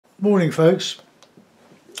Morning folks.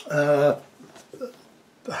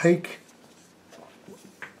 Hake,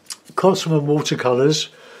 Cossaman watercolours,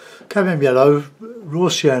 cadmium yellow, raw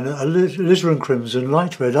sienna, alizarin crimson,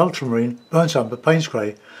 light red, ultramarine, burnt umber, Payne's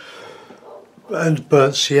grey and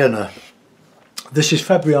burnt sienna. This is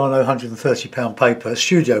Fabriano £130 paper,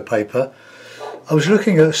 studio paper. I was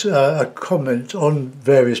looking at a comment on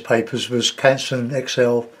various papers, was Canson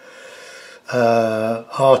XL,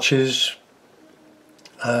 Arches,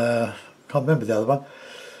 can't remember the other one.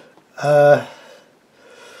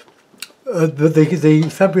 The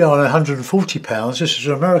Fabriano £140, this is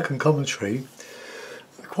an American commentary,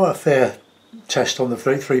 quite a fair test on the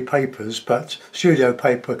three papers, but studio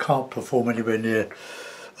paper can't perform anywhere near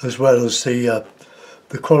as well as the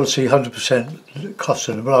quality 100%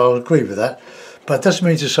 cotton. Well, I'll agree with that, but it doesn't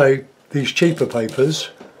mean to say these cheaper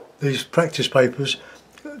papers, these practice papers,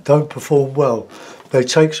 don't perform well. They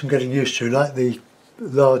take some getting used to, like the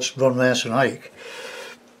large Ron Manson Hake,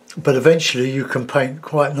 but eventually you can paint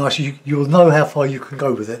quite nicely. You'll know how far you can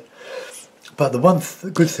go with it. But the one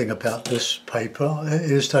good thing about this paper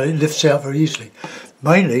is that it lifts out very easily,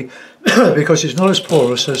 mainly because it's not as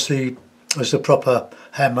porous as the proper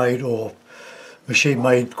handmade or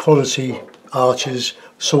machine-made quality Arches,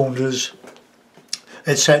 Saunders,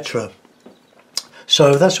 etc.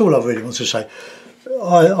 So that's all I really want to say.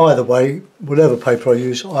 Either way, whatever paper I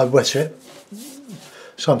use, I wet it.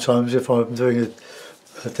 Sometimes if I'm doing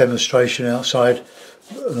a demonstration outside,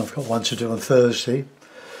 and I've got one to do on Thursday,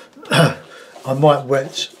 I might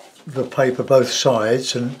wet the paper both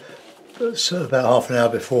sides, and it's about half an hour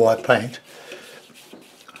before I paint.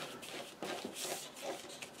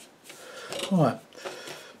 Right.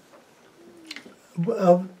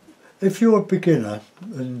 Well, if you're a beginner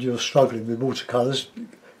and you're struggling with watercolours,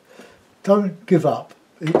 don't give up.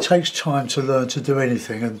 It takes time to learn to do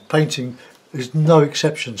anything, and painting is no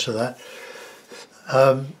exception to that.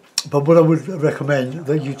 But what I would recommend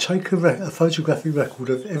that you take a photographic record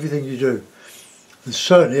of everything you do, and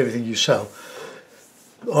certainly everything you sell.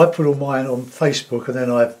 I put all mine on Facebook, and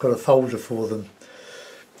then I've got a folder for them.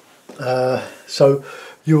 So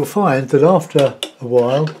you will find that after a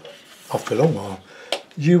while, after a long while,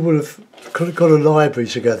 you will have got a library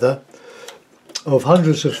together of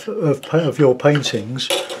hundreds of your paintings,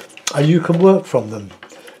 and you can work from them.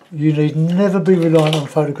 You need never be reliant on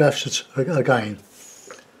photographs again.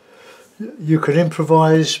 You can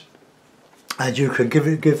improvise, and you can give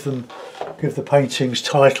the paintings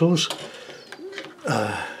titles.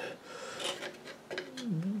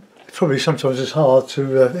 Probably sometimes it's hard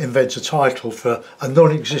to invent a title for a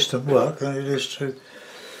non-existent work than it is to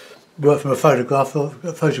work from a photograph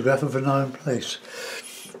of a known place.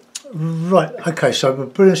 Right, okay, so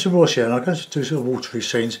Brilliance of Raw Sienna, I'm going to do some watery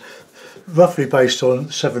scenes, roughly based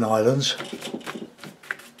on Seven Islands.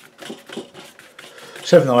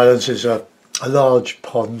 Seven Islands is a large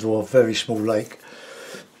pond or a very small lake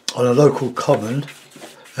on a local common.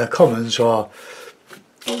 Commons are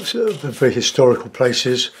very historical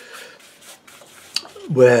places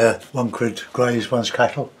where one could graze one's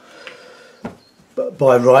cattle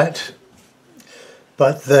by right,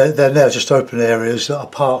 but they're now just open areas that are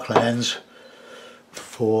parklands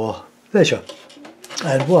for leisure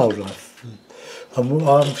and wildlife.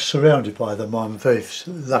 I'm surrounded by them, I'm very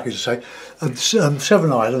lucky to say. And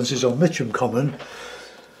Seven Islands is on Mitcham Common,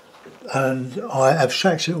 and I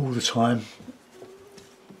abstract it all the time.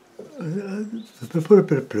 Put a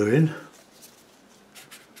bit of blue in.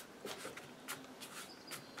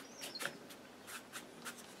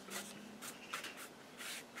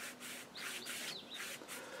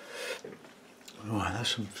 Right,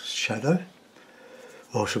 that's some shadow,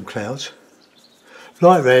 or some clouds.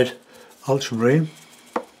 Light red, ultramarine.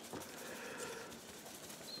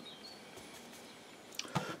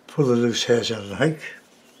 Pull the loose hairs out of the hake.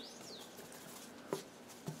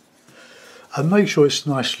 And make sure it's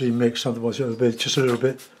nicely mixed, otherwise it'll be just a little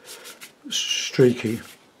bit streaky.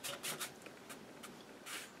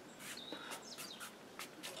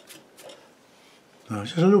 No,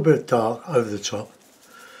 just a little bit of dark over the top.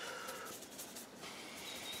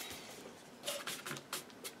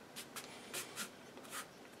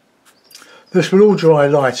 This will all dry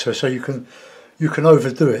lighter, so you can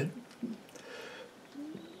overdo it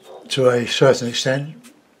to a certain extent,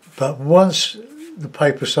 but once the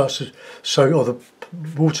paper starts to soak, or the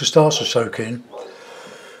water starts to soak in,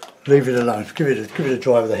 leave it alone. Give it a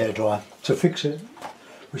dry with a hairdryer. To fix it,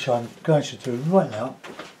 which I'm going to do right now,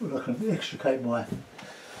 I can extricate my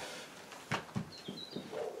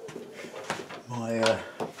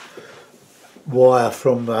wire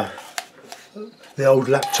from the old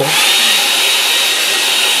laptop.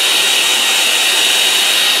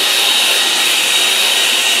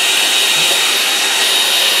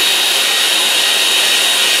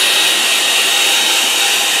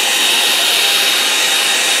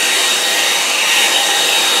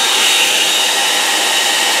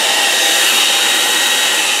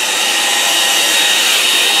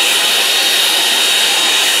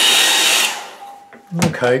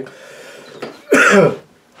 Okay.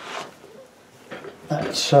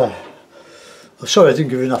 That's. I'm sorry I didn't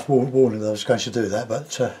give you enough warning that I was going to do that,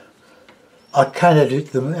 but I can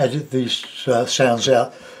edit these sounds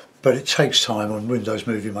out, but it takes time on Windows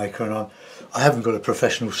Movie Maker, and I haven't got a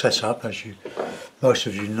professional setup, as most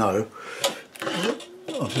of you know.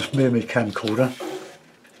 I'm just me and my camcorder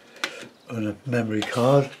and a memory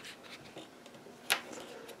card.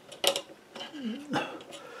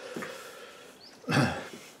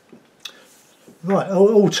 Right,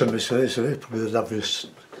 autumn is probably the loveliest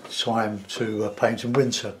time to paint in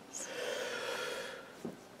winter.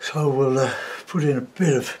 So we'll put in a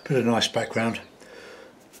bit of nice background,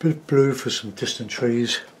 a bit of blue for some distant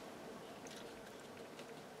trees.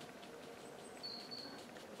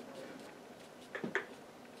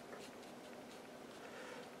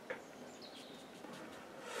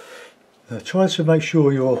 Now try to make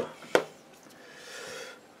sure your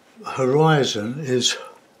horizon is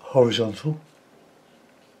horizontal.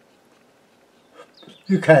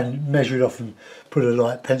 You can measure it off and put a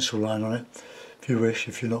light pencil line on it if you wish,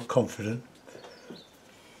 if you're not confident.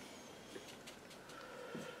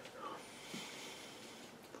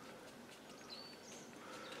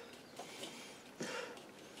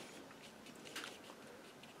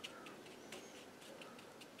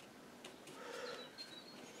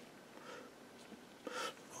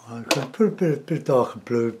 Okay, put a bit of darker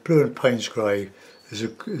blue. Blue and Payne's grey is a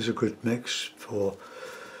good mix for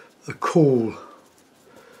a cool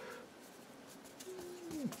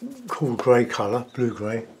grey colour, blue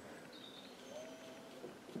grey.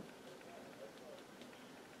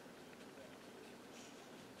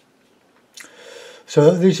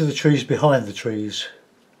 So these are the trees behind the trees.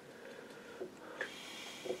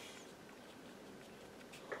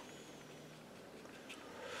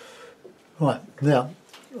 Right, now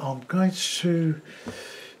I'm going to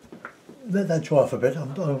let that dry for a bit. I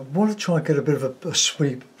want to try and get a bit of a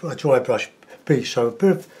sweep, a dry brush piece, so a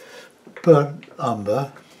bit of burnt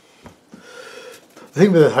umber. The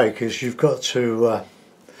thing with the hake is you've got to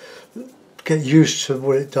get used to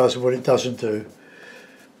what it does and what it doesn't do.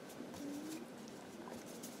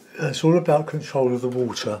 It's all about control of the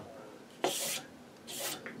water.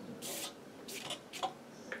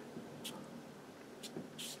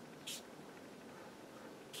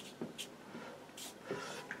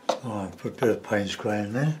 I'll put a bit of Payne's grey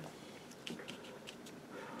in there.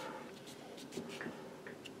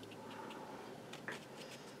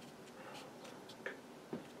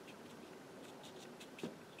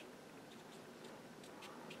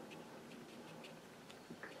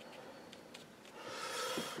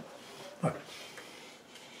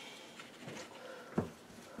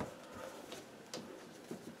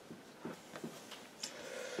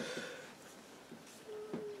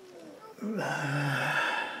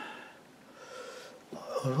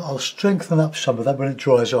 I'll strengthen up some of that when it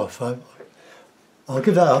dries off. I'll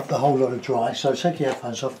give that a whole lot of dry, so take your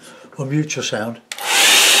headphones off or mute your sound.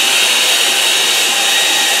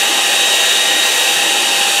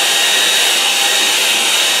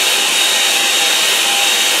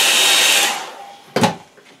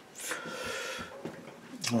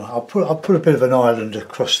 I'll put a bit of an island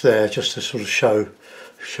across there just to sort of show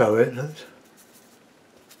it.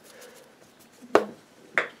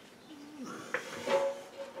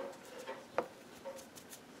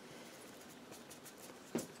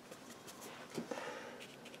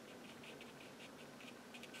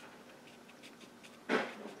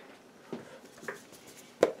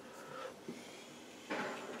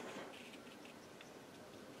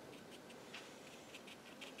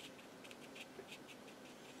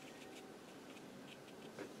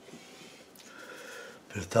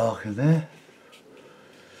 Bit of dark in there.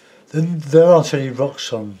 Then there aren't any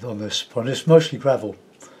rocks on this pond. It's mostly gravel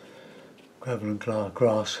and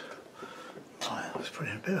grass. Let's put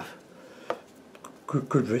in a bit of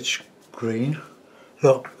good rich green.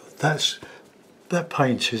 Look, that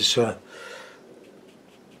paint is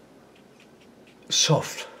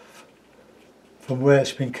soft from where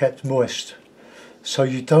it's been kept moist, so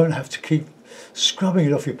you don't have to keep scrubbing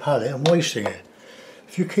it off your palette and wasting it.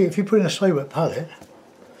 If you put in a stay wet palette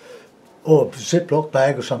or a Ziploc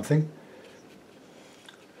bag or something,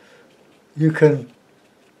 you can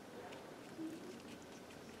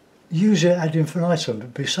use it ad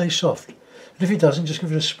infinitum, but stay soft. And if it doesn't, just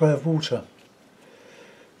give it a spray of water.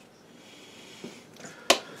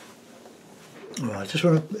 Right, I just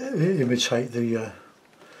want to imitate the,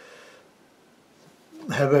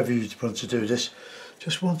 however you want to do this,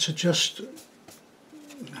 just want to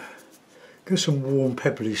give some warm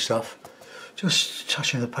pebbly stuff, just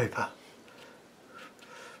touching the paper.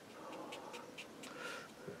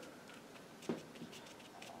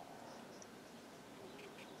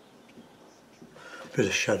 bit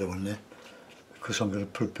of shadow on there because I'm going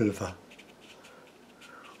to put a bit of a...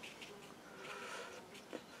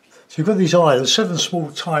 So you've got these islands, 7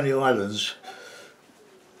 small tiny islands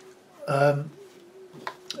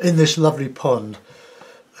in this lovely pond.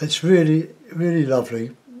 It's really, really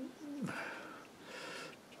lovely,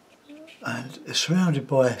 and it's surrounded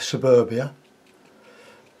by suburbia.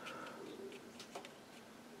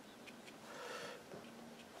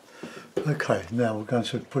 Okay, now we're going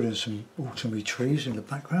to put in some autumny trees in the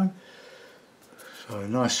background. So a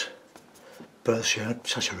nice burnt sienna,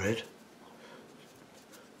 such a red,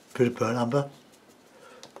 bit of burnt umber.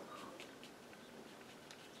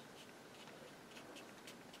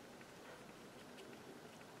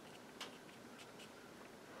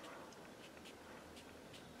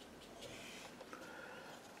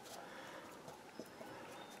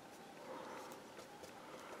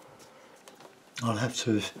 I'll have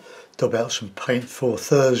to dub out some paint for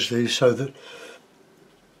Thursday, so that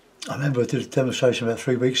I remember I did a demonstration about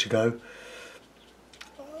 3 weeks ago,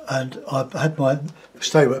 and I had my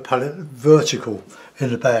stay wet palette vertical in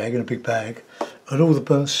the bag, in a big bag, and all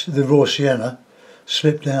the raw sienna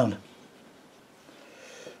slipped down.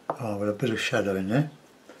 Oh, with a bit of shadow in there.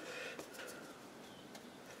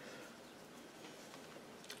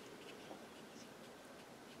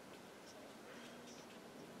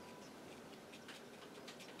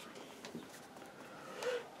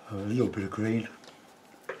 A little bit of green,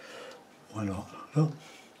 why not? Look.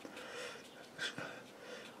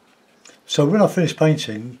 So when I finish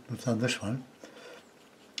painting, I've done this one,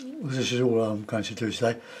 this is all I'm going to do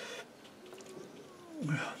today.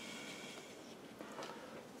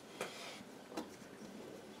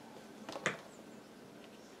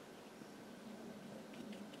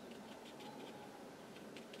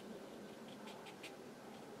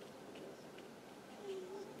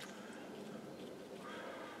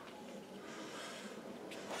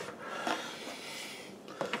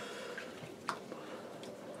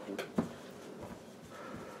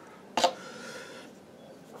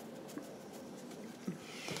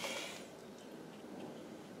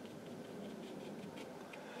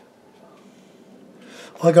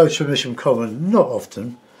 I go to Mitcham Common not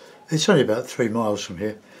often, it's only about 3 miles from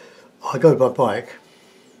here. I go by bike.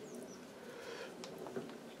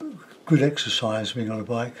 Good exercise being on a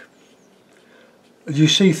bike. You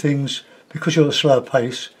see things, because you're at a slower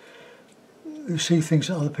pace, you see things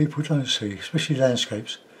that other people don't see, especially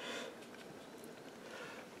landscapes.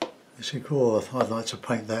 You think, oh, I'd like to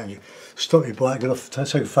paint that, and you stop your bike, get off,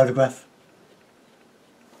 take a photograph.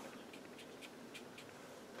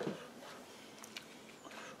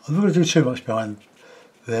 I'm not going to do too much behind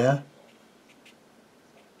there.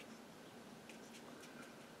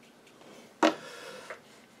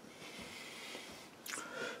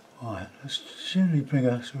 Right, let's generally bring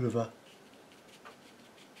a sort of a...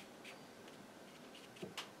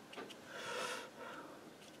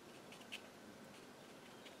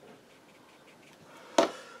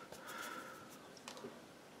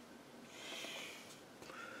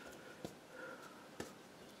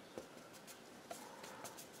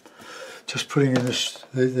 Just putting in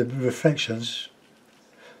the reflections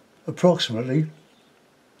approximately.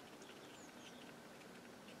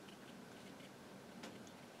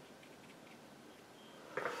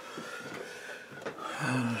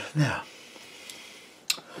 Now,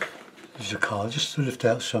 use a card just to lift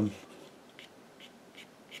out some .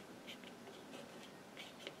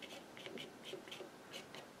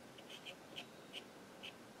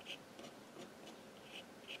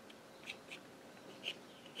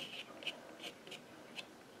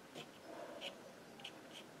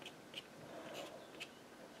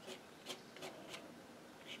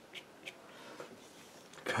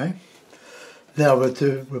 Okay, now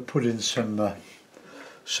we'll put in some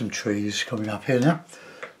trees coming up here now.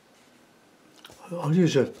 I'll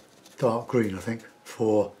use a dark green, I think,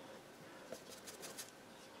 for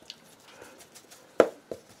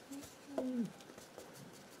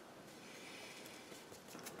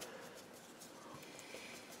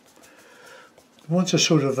want a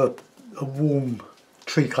sort of a warm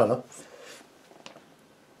tree colour.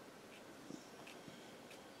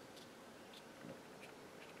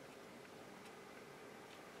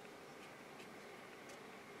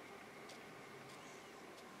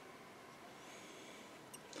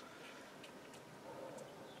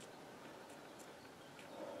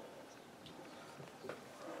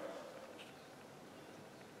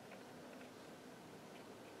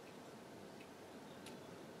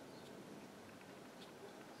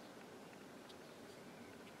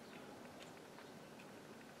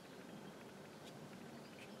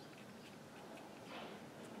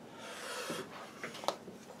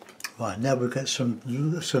 Right, now we'll get some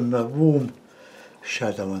warm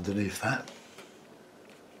shadow underneath that.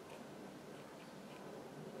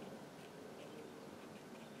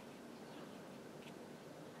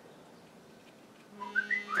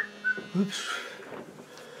 Oops.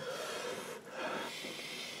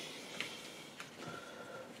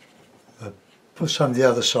 Put some on the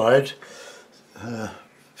other side,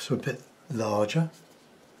 so a bit larger.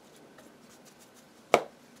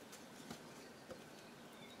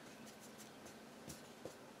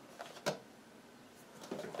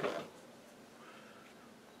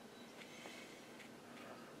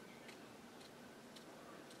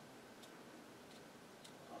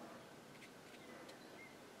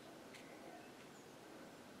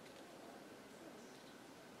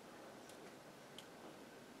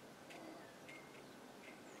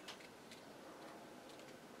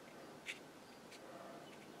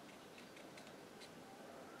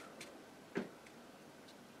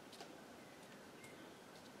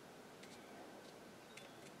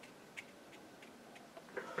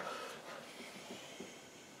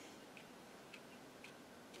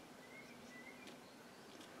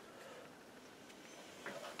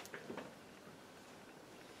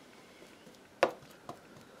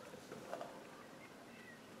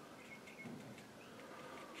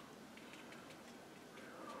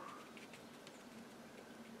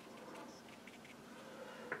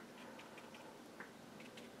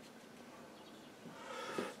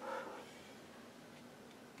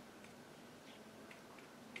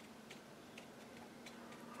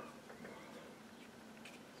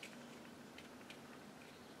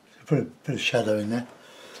 Put a bit of shadow in there.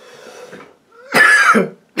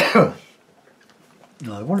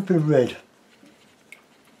 No, I want a bit of red.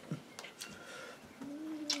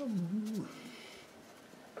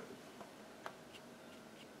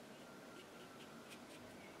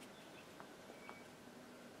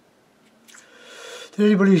 Did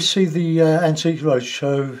anybody see the Antique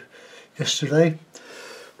Roadshow yesterday?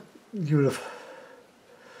 You would have.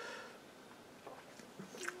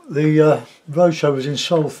 The roadshow was in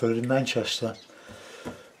Salford in Manchester,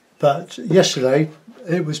 but yesterday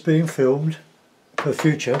it was being filmed for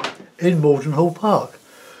future in Morden Hall Park.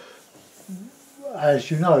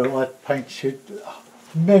 As you know, I painted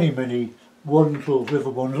many Wandle,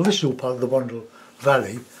 River Wandle. This is all part of the Wandle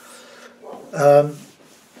Valley.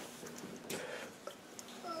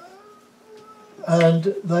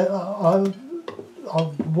 And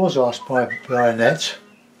I was asked by Annette,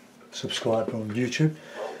 subscriber on YouTube,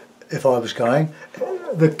 if I was going.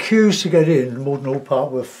 The queues to get in Morden Hall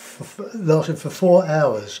Park were lasted for 4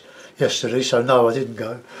 hours yesterday, so no, I didn't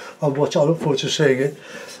go. I look forward to seeing it.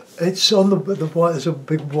 It's on the white. There's a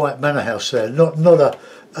big white manor house there, not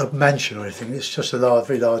a mansion or anything. It's just a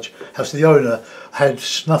very large house. The owner had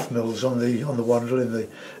snuff mills on the Wandle in the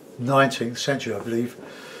 19th century, I believe.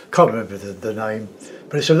 Can't remember the name,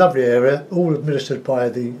 but it's a lovely area, all administered by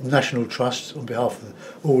the National Trust on behalf of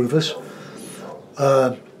all of us.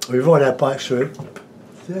 We ride our bikes through it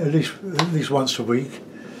at least once a week.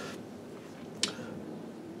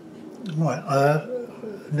 Right,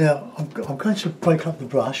 now I'm going to break up the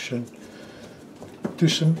brush and do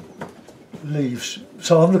some leaves.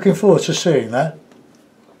 So I'm looking forward to seeing that.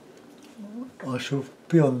 I shall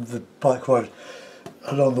be on the bike ride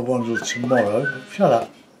along the Wandle tomorrow. Shut up,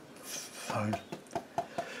 phone.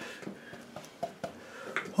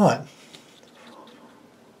 Right.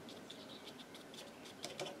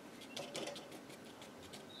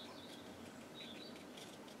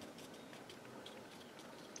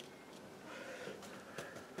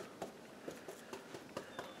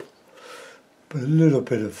 Put a little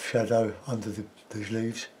bit of shadow under these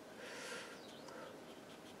leaves.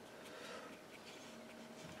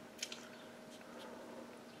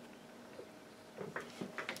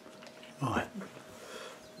 Right,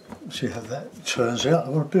 see how that turns out. I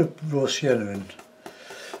want a bit of raw sienna in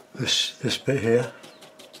this bit here,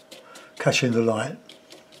 catching the light.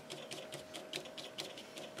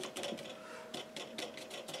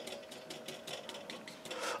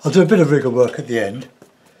 I'll do a bit of rigger work at the end.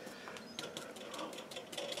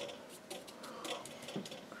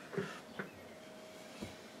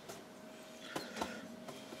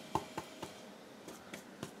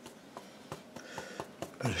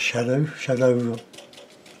 Bit of shadow.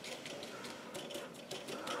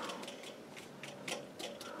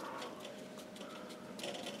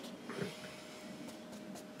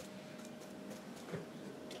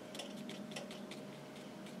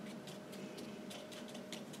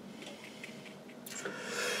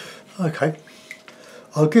 Okay,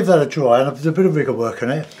 I'll give that a try and I'll do a bit of rigger work on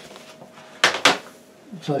it.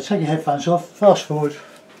 So take your headphones off, fast forward.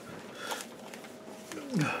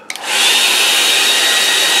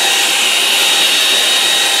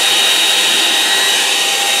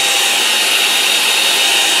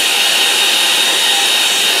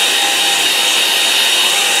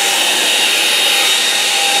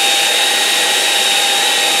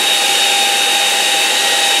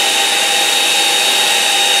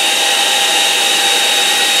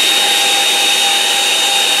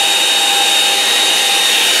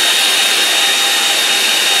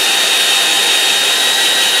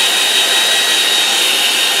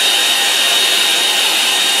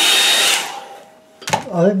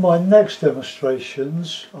 think my next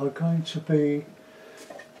demonstrations are going to be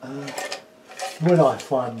when I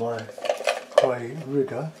find my grey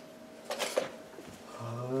rigger.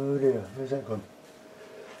 Oh dear, where's that gone?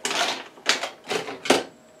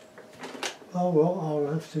 Oh well,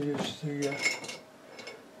 I'll have to use the...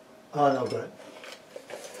 oh no, I've got it.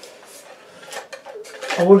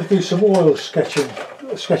 I want to do some oil sketches.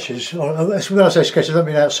 When I say sketches, I don't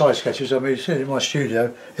mean outside sketches, I mean sitting in my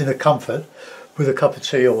studio in the comfort with a cup of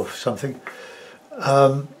tea or something.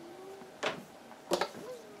 And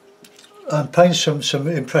paint some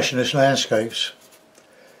impressionist landscapes.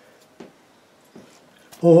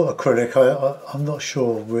 Or acrylic, I'm not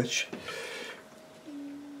sure which.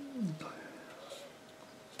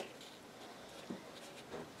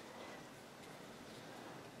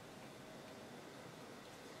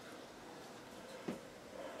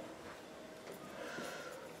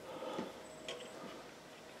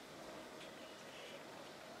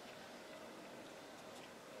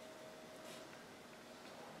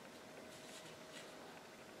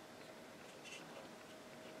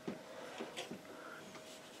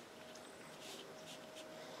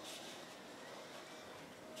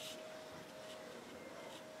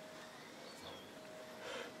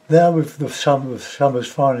 Now with the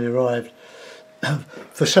summer's finally arrived,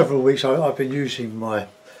 for several weeks I've been using my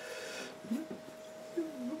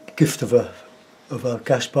gift of a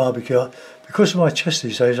gas barbecue. Because of my chest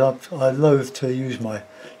these days, I loathe to use my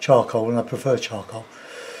charcoal, and I prefer charcoal.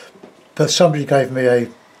 But somebody gave me a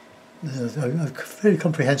fairly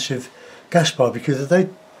comprehensive gas barbecue that they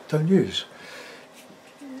don't use.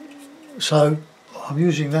 So I'm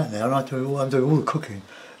using that now, and I'm doing all the cooking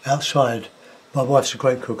outside. My wife's a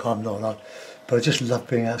great cook, I'm not, but I just love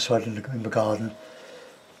being outside in the garden.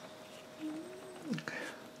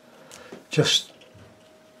 Just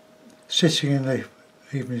sitting in the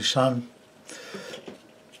evening sun,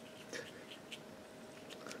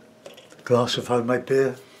 a glass of homemade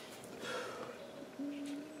beer,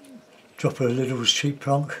 drop a Lidl's cheap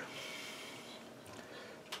plonk.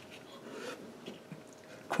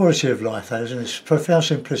 Quality of life, that isn't it? It's profound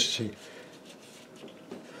simplicity.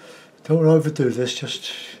 Don't want to overdo this,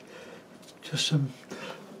 just some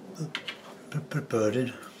bit of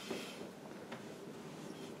birding.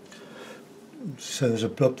 So there's a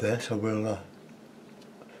blob there, so we'll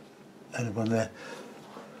add one there.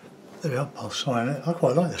 There we are, I'll sign it. I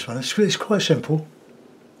quite like this one, it's quite simple.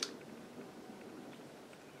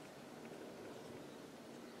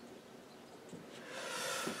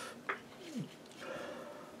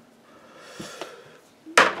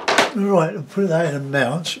 Right, I'll put that in a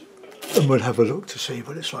mount and we'll have a look to see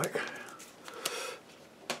what it's like.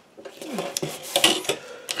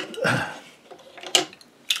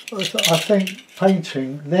 I think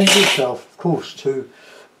painting lends itself, of course, to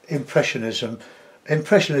impressionism.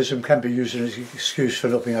 Impressionism can be used as an excuse for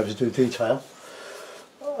not being able to do detail,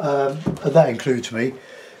 and that includes me.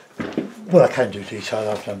 Well, I can do detail,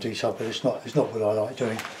 I've done detail, but it's not what I like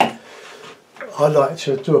doing. I like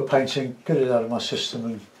to do a painting, get it out of my system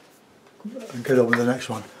and get on with the next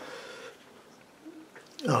one.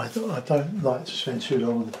 I don't like to spend too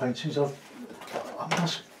long on the paintings. I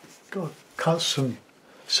must got to cut some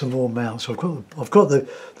more mounts. I've got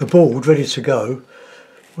the board ready to go.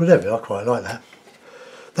 Whatever, I quite like that.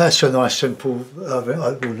 That's a nice simple. I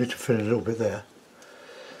will need to fill in a little bit there.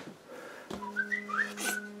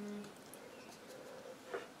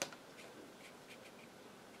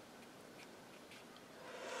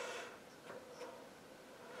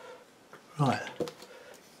 Right.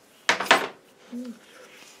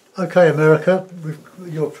 Okay, America,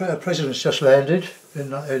 your president's just landed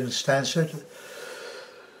in Stansted.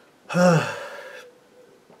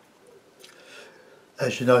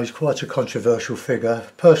 As you know, he's quite a controversial figure.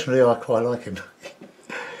 Personally, I quite like him.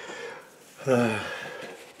 Now,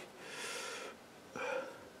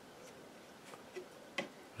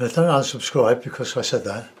 don't unsubscribe because I said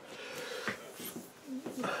that.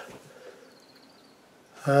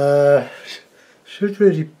 Should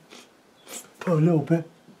really put a little bit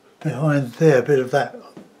behind there, a bit of that.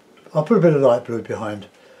 I'll put a bit of light blue behind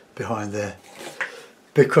there,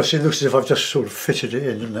 because it looks as if I've just sort of fitted it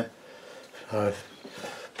in, doesn't it? So,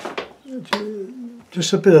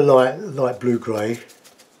 just a bit of light blue grey.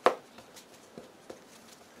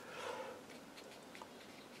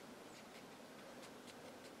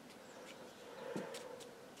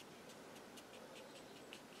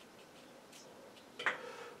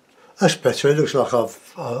 That's better. It looks like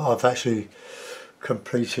I've actually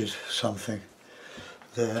completed something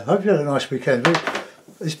there. I hope you had a nice weekend.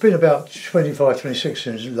 It's been about 25, 26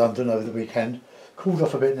 in London over the weekend. Cooled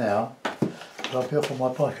off a bit now, but I'll be off on my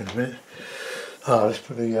bike in a minute. Let's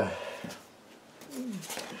put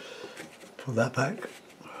that back.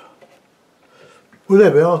 Well,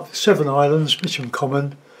 there we are, 7 Islands, Mitcham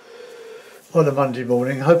Common, on a Monday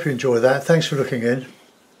morning. Hope you enjoy that. Thanks for looking in.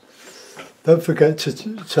 Don't forget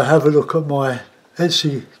to have a look at my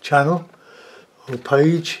Etsy channel or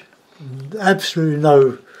page. Absolutely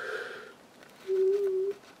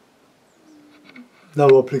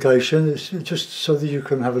no obligation, it's just so that you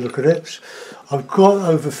can have a look at it. I've got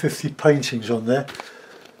over 50 paintings on there.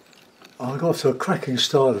 I got to a cracking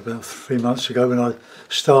start about 3 months ago when I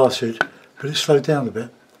started, but it slowed down a bit.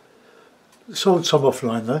 Sold some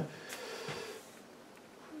offline though.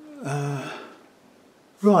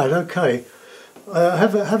 Right, okay.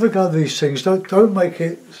 Have a go at these things. Don't make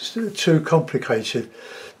it too complicated.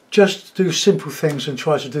 Just do simple things and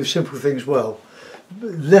try to do simple things well.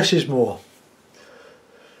 Less is more.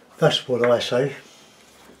 That's what I say.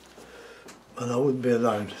 And I wouldn't be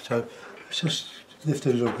alone. So let's just lift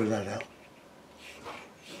a little bit of that out.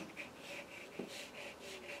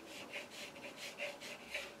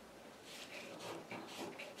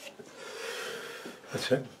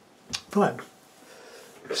 That's it. Right.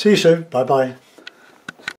 See you soon. Bye bye.